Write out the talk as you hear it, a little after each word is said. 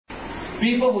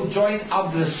people who join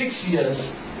after 6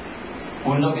 years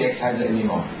will not be excited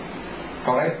anymore.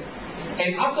 Correct?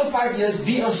 And after 5 years,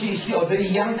 DLC is still a very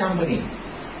young company.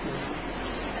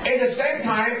 At the same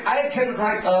time, I can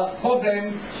write a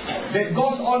program that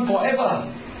goes on forever.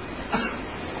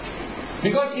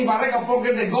 Because if I write a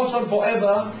program that goes on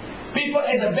forever, people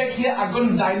at the back here are going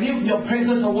to dilute your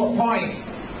presence of work points.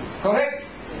 Correct?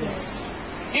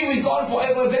 If we go on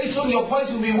forever, very soon your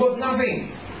points will be worth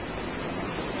nothing.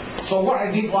 So what I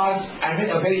did was, I made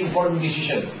a very important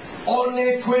decision.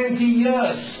 Only 20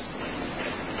 years.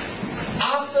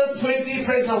 After 20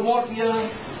 presence of work year,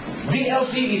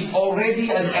 DLC is already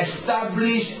an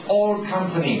established old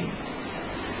company.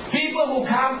 People who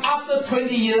come after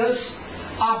 20 years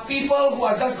are people who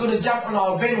are just going to jump on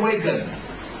our bandwagon.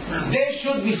 They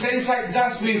should be satisfied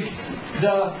just with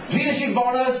the leadership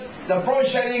bonus, the profit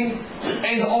sharing,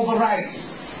 and the overrides.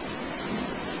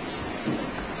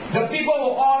 The people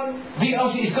who own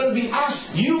DLC is going to be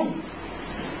us, you.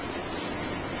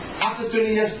 After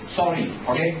 20 years, sorry,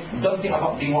 okay? Don't think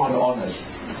about being one of the owners.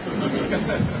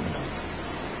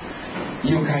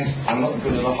 You guys are not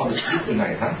going to know how to sleep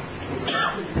tonight, huh?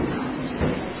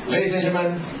 Ladies and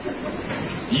gentlemen,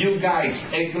 you guys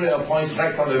accurate your points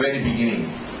right from the very beginning.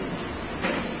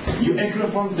 You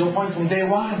accurate your points from day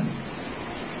one.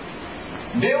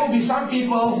 There will be some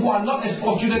people who are not as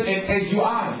fortunate as you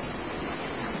are.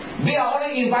 They are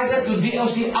only invited to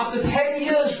DLC after 10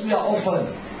 years we are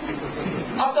open.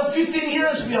 After 15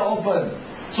 years we are open.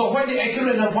 So when they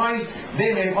accumulate the points,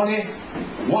 they may only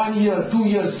 1 year, 2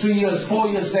 years, 3 years, 4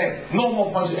 years left. No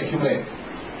more points to accumulate.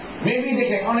 Maybe they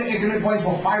can only accumulate points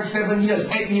for 5, 7 years,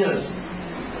 8 years.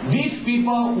 These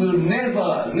people will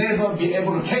never be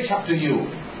able to catch up to you.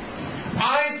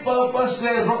 I purposely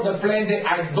wrote the plan that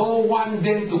I don't want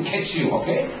them to catch you,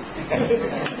 okay?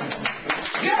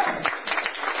 Yeah.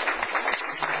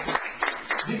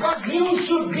 Because you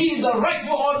should be the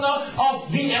rightful owner of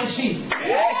DLC.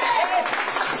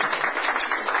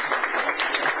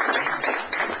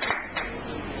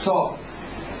 So,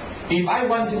 if I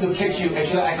wanted to catch you,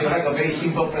 actually I can write a very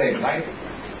simple plan, right?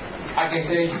 I can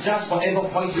say, just whatever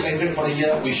points you accumulate for the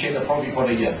year, we share the profit for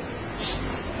the year.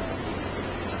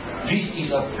 This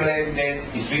is a plan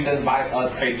that is written by a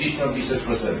traditional business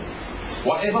person.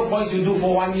 Whatever points you do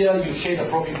for 1 year, you share the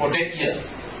profit for that year.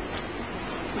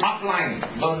 Upline,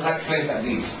 don't write plans like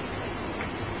this.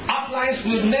 Uplines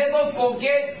will never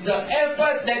forget the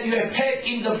effort that you have paid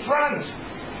in the front.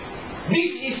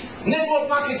 This is network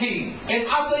marketing, and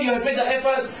after you have made the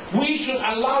effort, we should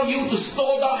allow you to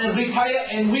slow down and retire,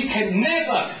 and we can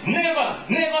never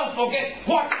forget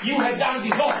what you have done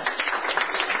before.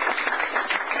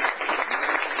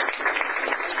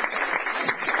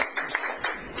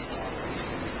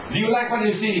 Do you like what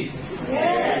you see?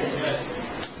 Yes.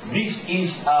 This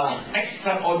is an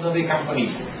extraordinary company.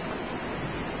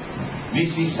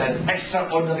 This is an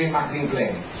extraordinary marketing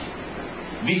plan.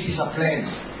 This is a plan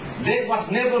that was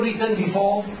never written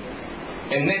before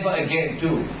and never again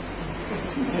too.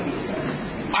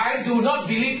 I do not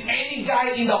believe any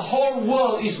guy in the whole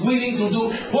world is willing to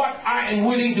do what I am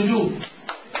willing to do.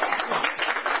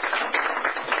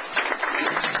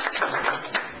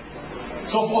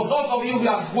 So for those of you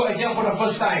who are here for the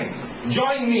first time,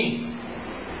 join me.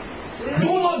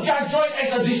 Do not just join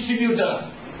as a distributor.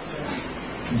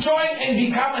 Join and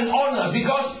become an owner,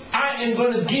 because I am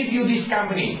going to give you this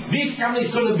company. This company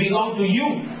is going to belong to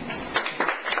you.